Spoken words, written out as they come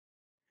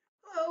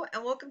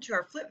and welcome to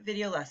our flip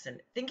video lesson,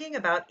 Thinking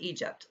About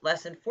Egypt,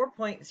 lesson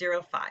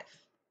 4.05.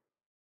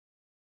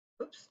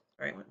 Oops,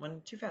 sorry, went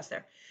one too fast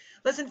there.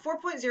 Lesson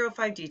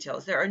 4.05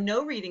 details. There are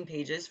no reading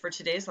pages for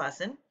today's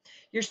lesson.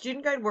 Your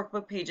student guide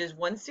workbook pages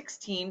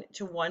 116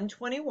 to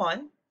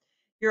 121.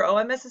 Your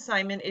OMS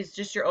assignment is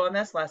just your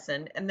OMS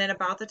lesson, and then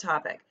about the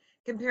topic,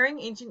 comparing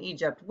ancient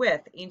Egypt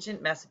with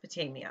ancient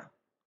Mesopotamia.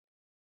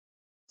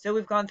 So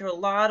we've gone through a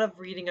lot of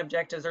reading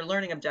objectives or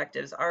learning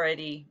objectives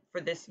already for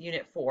this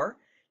unit 4.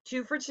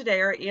 2 for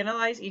today are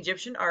analyze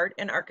Egyptian art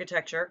and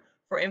architecture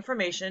for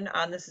information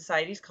on the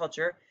society's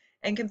culture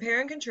and compare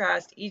and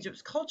contrast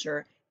Egypt's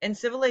culture and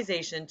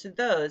civilization to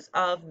those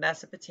of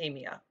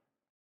Mesopotamia.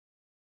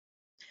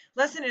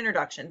 Lesson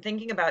introduction,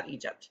 thinking about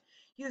Egypt.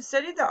 You have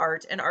studied the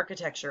art and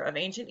architecture of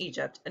ancient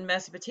Egypt and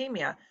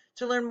Mesopotamia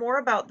to learn more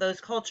about those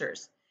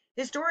cultures.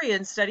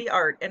 Historians study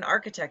art and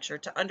architecture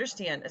to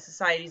understand a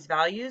society's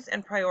values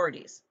and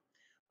priorities.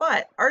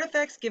 But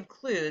artifacts give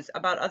clues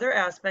about other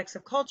aspects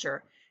of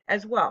culture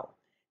as well.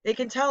 They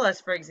can tell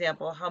us, for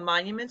example, how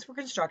monuments were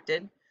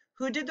constructed,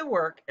 who did the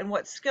work, and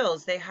what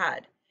skills they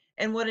had,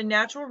 and what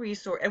natural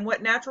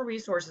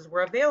resources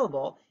were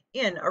available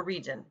in a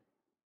region.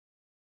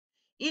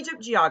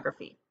 Egypt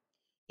geography.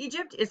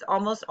 Egypt is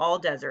almost all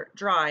desert,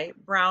 dry,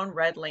 brown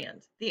red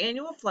land. The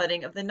annual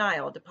flooding of the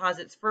Nile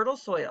deposits fertile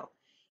soil.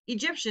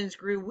 Egyptians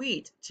grew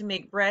wheat to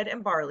make bread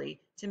and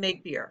barley to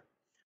make beer.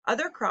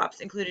 Other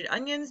crops included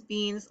onions,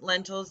 beans,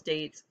 lentils,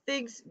 dates,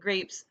 figs,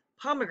 grapes,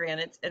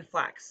 pomegranates, and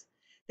flax.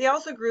 They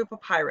also grew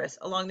papyrus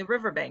along the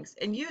riverbanks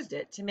and used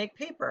it to make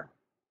paper.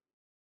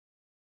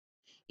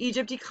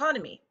 Egypt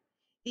economy.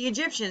 The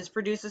Egyptians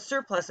produced a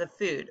surplus of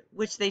food,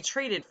 which they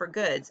traded for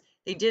goods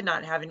they did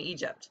not have in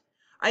Egypt.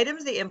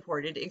 Items they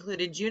imported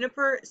included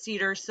juniper,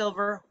 cedar,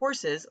 silver,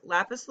 horses,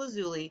 lapis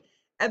lazuli,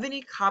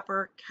 ebony,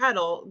 copper,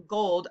 cattle,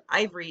 gold,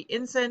 ivory,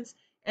 incense,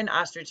 and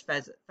ostrich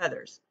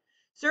feathers.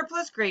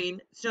 Surplus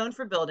grain, stone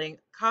for building,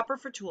 copper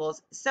for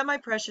tools,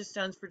 semi-precious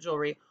stones for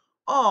jewelry,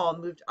 all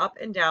moved up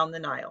and down the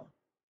Nile.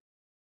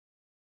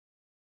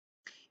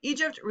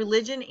 Egypt,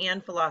 religion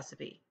and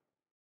philosophy.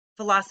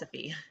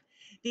 The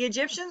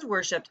Egyptians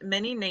worshipped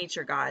many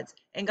nature gods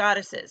and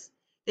goddesses.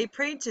 They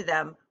prayed to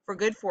them for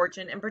good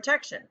fortune and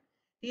protection.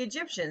 The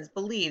Egyptians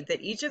believed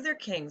that each of their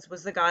kings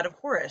was the god of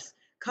Horus,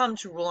 come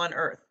to rule on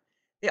earth.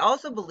 They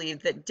also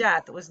believed that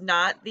death was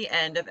not the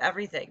end of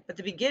everything, but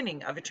the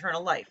beginning of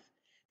eternal life.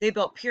 They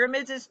built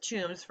pyramids as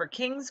tombs for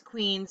kings,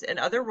 queens, and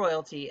other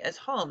royalty as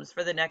homes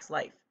for the next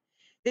life.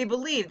 They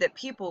believed that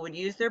people would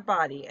use their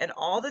body and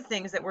all the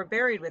things that were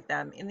buried with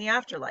them in the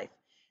afterlife.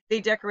 They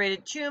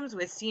decorated tombs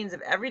with scenes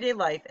of everyday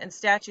life and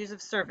statues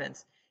of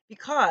servants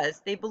because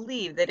they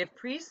believed that if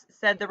priests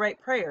said the right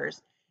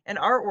prayers, and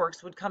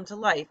artworks would come to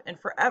life and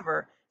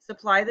forever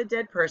supply the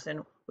dead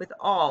person with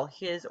all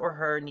his or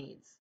her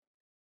needs.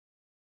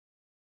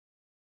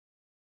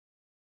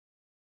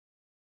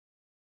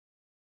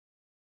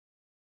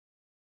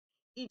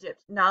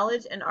 Egypt,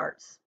 knowledge and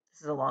arts.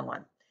 This is a long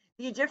one.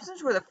 The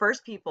Egyptians were the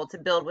first people to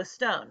build with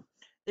stone.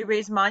 They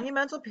raised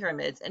monumental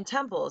pyramids and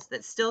temples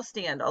that still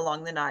stand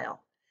along the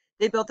Nile.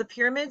 They built the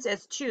pyramids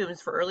as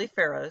tombs for early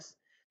pharaohs.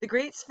 The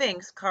Great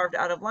Sphinx, carved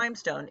out of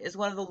limestone, is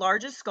one of the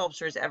largest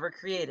sculptures ever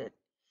created.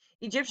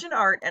 Egyptian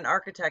art and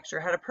architecture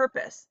had a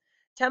purpose.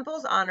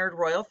 Temples honored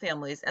royal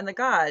families and the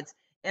gods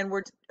and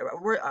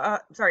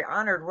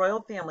honored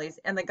royal families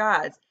and the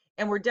gods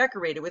and were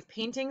decorated with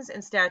paintings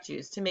and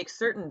statues to make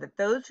certain that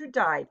those who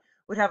died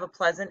would have a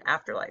pleasant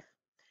afterlife.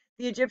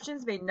 The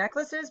Egyptians made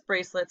necklaces,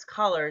 bracelets,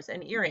 collars,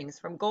 and earrings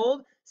from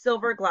gold,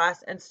 silver,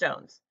 glass, and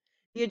stones.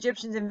 The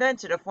Egyptians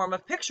invented a form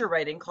of picture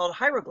writing called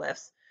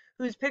hieroglyphs,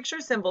 whose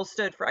picture symbols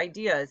stood for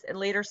ideas and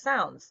later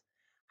sounds.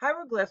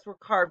 Hieroglyphs were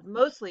carved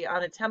mostly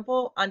on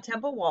temple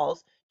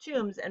walls,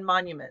 tombs, and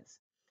monuments.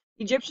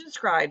 Egyptian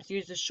scribes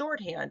used a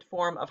shorthand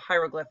form of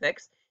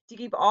hieroglyphics to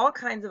keep all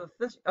kinds of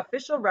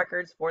official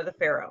records for the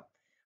pharaoh,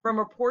 from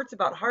reports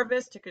about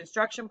harvest to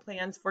construction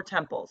plans for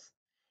temples.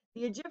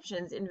 The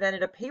Egyptians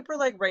invented a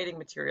paper-like writing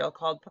material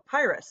called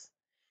papyrus.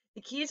 The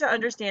key to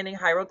understanding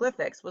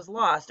hieroglyphics was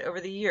lost over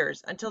the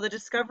years until the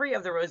discovery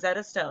of the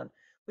Rosetta Stone,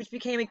 which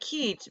became a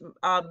key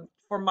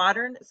for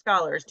modern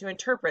scholars to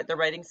interpret the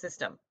writing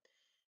system.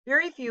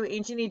 Very few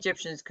ancient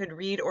Egyptians could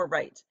read or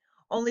write.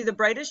 Only the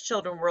brightest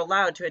children were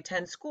allowed to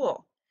attend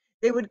school.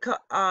 They would,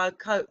 that's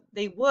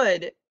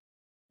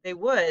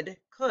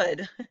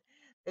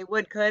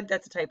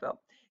a typo.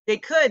 They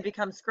could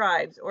become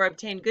scribes or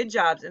obtain good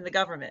jobs in the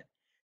government.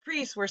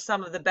 Priests were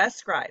some of the best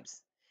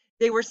scribes.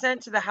 They were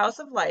sent to the House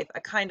of Life, a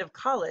kind of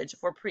college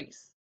for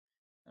priests.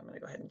 I'm going to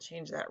go ahead and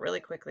change that really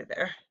quickly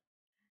there.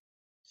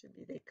 Should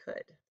be they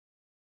could.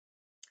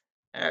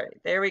 All right,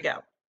 there we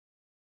go.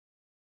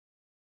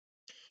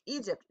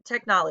 Egypt,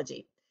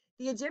 technology.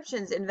 The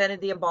Egyptians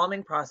invented the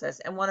embalming process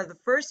and one of the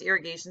first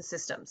irrigation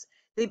systems.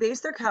 They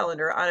based their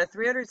calendar on a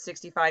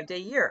 365-day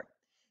year.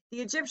 The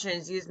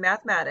Egyptians used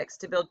mathematics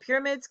to build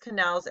pyramids,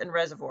 canals, and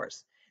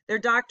reservoirs. Their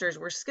doctors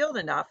were skilled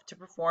enough to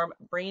perform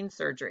brain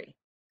surgery.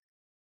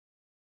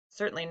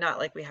 Certainly not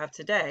like we have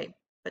today,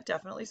 but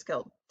definitely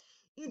skilled.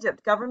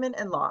 Egypt, government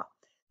and law.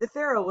 The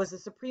pharaoh was the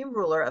supreme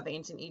ruler of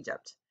ancient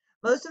Egypt.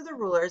 Most of the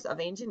rulers of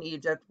ancient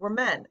Egypt were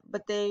men,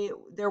 but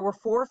there were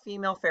 4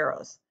 female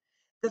pharaohs.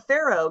 The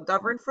pharaoh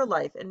governed for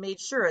life and made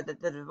sure that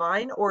the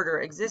divine order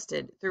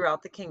existed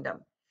throughout the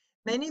kingdom.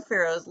 Many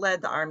pharaohs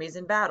led the armies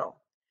in battle.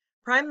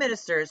 Prime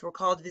ministers were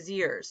called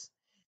viziers.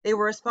 They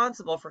were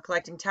responsible for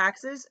collecting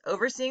taxes,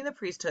 overseeing the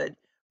priesthood,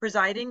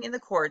 presiding in the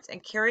courts,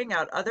 and carrying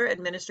out other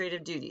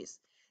administrative duties.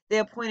 They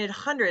appointed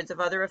hundreds of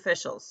other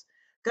officials.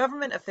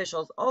 Government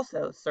officials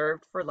also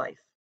served for life.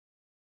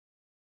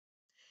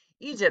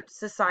 Egypt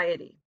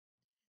society.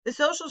 The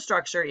social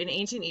structure in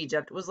ancient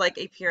Egypt was like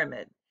a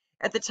pyramid.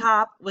 At the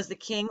top was the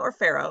king or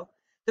pharaoh,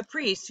 the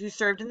priests who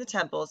served in the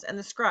temples, and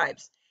the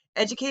scribes.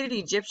 Educated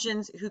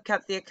Egyptians who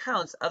kept the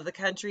accounts of the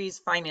country's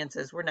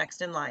finances were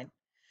next in line.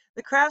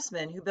 The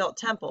craftsmen who built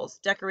temples,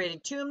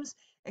 decorated tombs,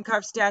 and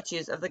carved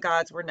statues of the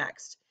gods were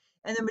next.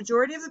 And the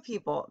majority of the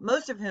people,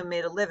 most of whom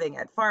made a living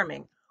at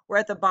farming, were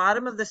at the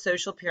bottom of the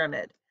social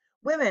pyramid.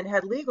 Women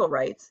had legal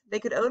rights. They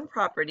could own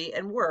property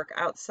and work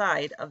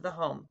outside of the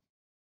home.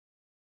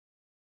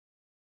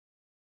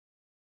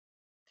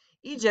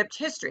 Egypt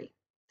history.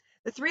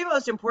 The 3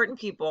 most important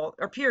people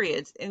or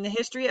periods in the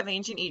history of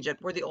ancient Egypt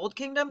were the Old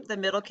Kingdom, the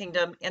Middle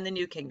Kingdom, and the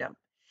New Kingdom.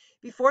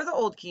 Before the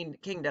Old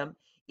Kingdom,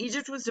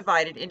 Egypt was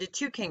divided into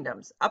 2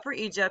 kingdoms, Upper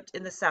Egypt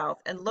in the south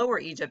and Lower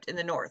Egypt in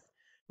the north.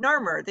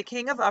 Narmer, the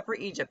king of Upper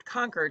Egypt,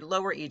 conquered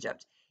Lower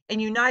Egypt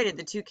and united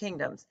the 2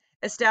 kingdoms,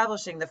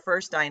 establishing the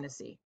first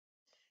dynasty.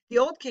 The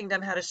Old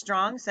Kingdom had a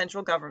strong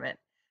central government.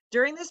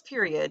 During this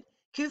period,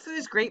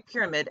 Khufu's Great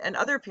Pyramid and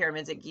other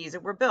pyramids at Giza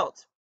were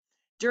built.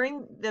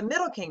 During the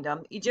Middle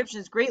Kingdom,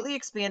 Egyptians greatly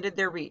expanded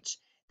their reach.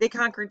 They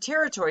conquered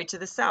territory to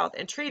the south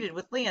and traded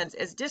with lands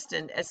as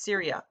distant as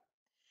Syria.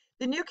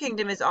 The New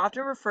Kingdom is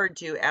often referred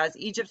to as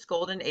Egypt's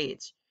Golden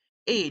Age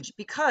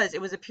because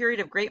it was a period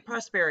of great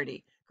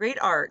prosperity, great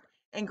art,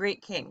 and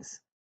great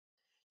kings.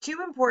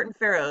 2 important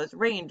pharaohs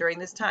reigned during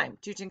this time,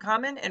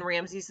 Tutankhamun and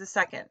Ramses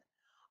II.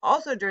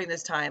 Also during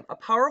this time, a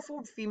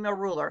powerful female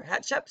ruler,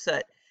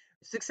 Hatshepsut,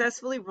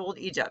 successfully ruled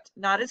Egypt,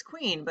 not as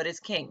queen, but as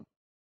king,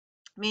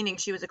 meaning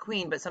she was a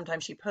queen, but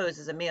sometimes she posed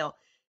as a male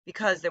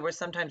because there was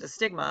sometimes a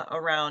stigma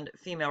around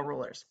female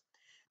rulers.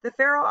 The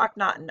pharaoh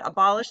Akhenaten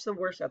abolished the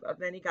worship of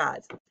many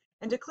gods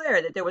and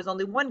declared that there was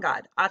only one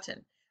god,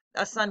 Aten,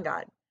 a sun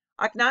god.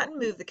 Akhenaten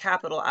moved the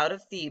capital out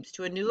of Thebes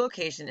to a new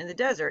location in the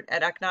desert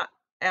at Akhenaten.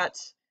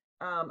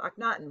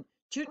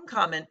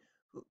 Tutankhamun,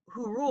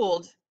 who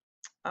ruled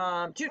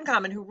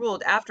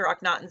after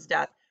Akhenaten's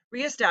death,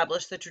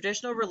 reestablished the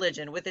traditional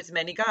religion with its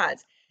many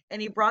gods,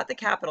 and he brought the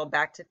capital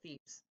back to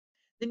Thebes.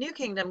 The New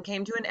Kingdom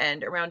came to an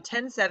end around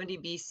 1070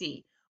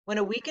 BC, when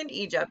a weakened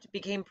Egypt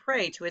became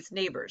prey to its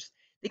neighbors.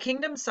 The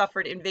kingdom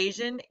suffered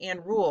invasion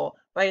and rule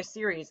by a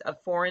series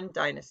of foreign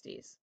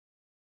dynasties.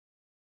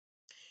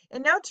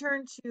 And now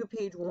turn to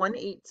page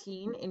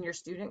 118 in your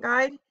student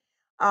guide,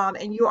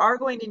 and you are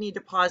going to need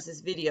to pause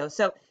this video.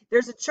 So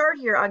there's a chart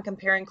here on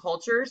comparing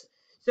cultures.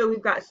 So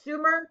we've got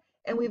Sumer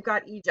and we've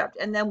got Egypt,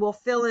 and then we'll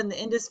fill in the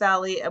Indus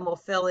Valley and we'll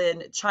fill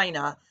in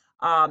China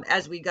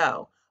as we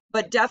go.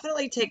 But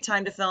definitely take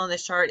time to fill in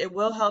this chart. It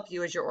will help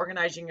you as you're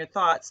organizing your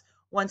thoughts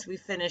once we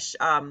finish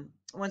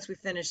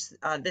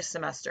this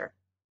semester.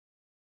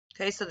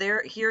 Okay, so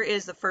here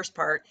is the first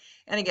part.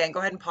 And again, go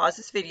ahead and pause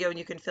this video and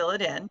you can fill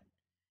it in.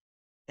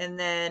 And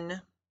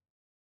then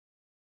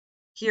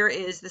here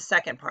is the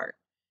second part.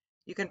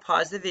 You can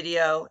pause the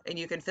video and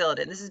you can fill it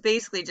in. This is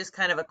basically just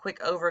kind of a quick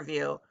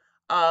overview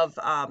of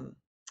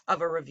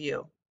a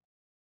review.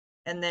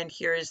 And then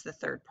here is the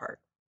third part.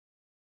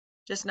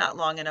 Just not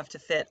long enough to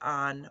fit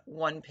on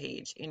one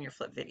page in your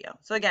flip video.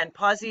 So again,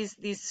 pause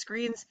these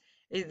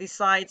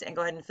slides and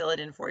go ahead and fill it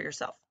in for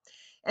yourself.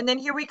 And then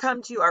here we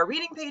come to our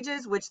reading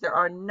pages, which there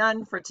are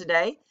none for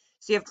today.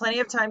 So you have plenty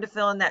of time to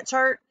fill in that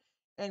chart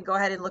and go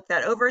ahead and look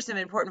that over. Some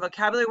important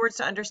vocabulary words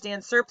to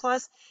understand.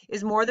 Surplus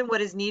is more than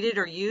what is needed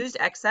or used.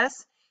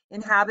 Excess.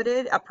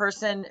 Inhabited, a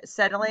person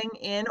settling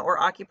in or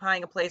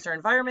occupying a place or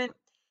environment.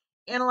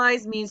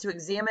 Analyze means to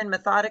examine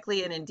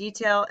methodically and in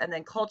detail. And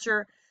then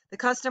culture, the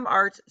custom,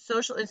 arts,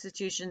 social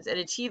institutions, and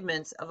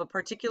achievements of a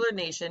particular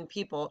nation,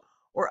 people,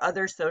 or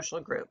other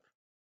social group.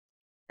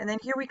 And then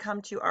here we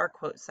come to our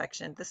quote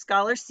section. The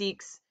scholar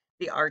seeks,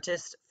 the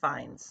artist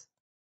finds.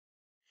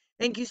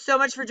 Thank you so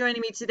much for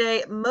joining me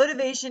today.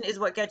 Motivation is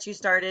what gets you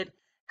started.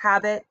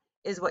 Habit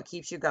is what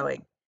keeps you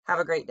going. Have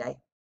a great day.